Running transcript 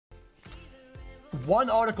one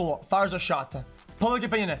article fires a shot. Public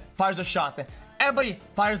opinion fires a shot. Everybody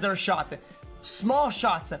fires their shot. Small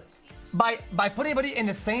shots. By putting everybody in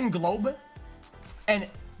the same globe and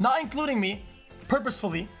not including me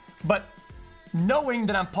purposefully, but knowing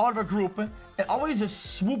that I'm part of a group and always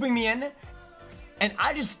just swooping me in, and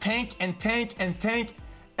I just tank and tank and tank,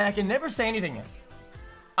 and I can never say anything.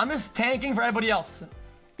 I'm just tanking for everybody else,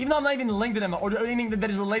 even though I'm not even linked to them or anything that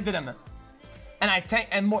is related to them. And I tank,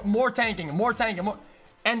 and more tanking.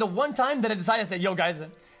 And the one time that I decided to say, yo guys,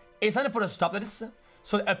 it's time to put a stop to this,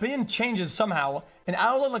 so the opinion changes somehow, and I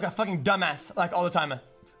don't look like a fucking dumbass like all the time.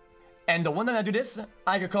 And the one time I do this,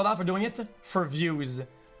 I get called out for doing it for views.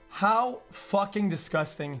 How fucking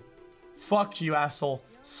disgusting. Fuck you, asshole.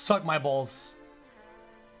 Suck my balls.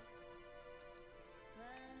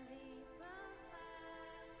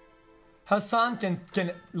 Hasan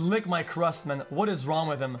can lick my crust, man. What is wrong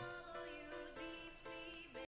with him?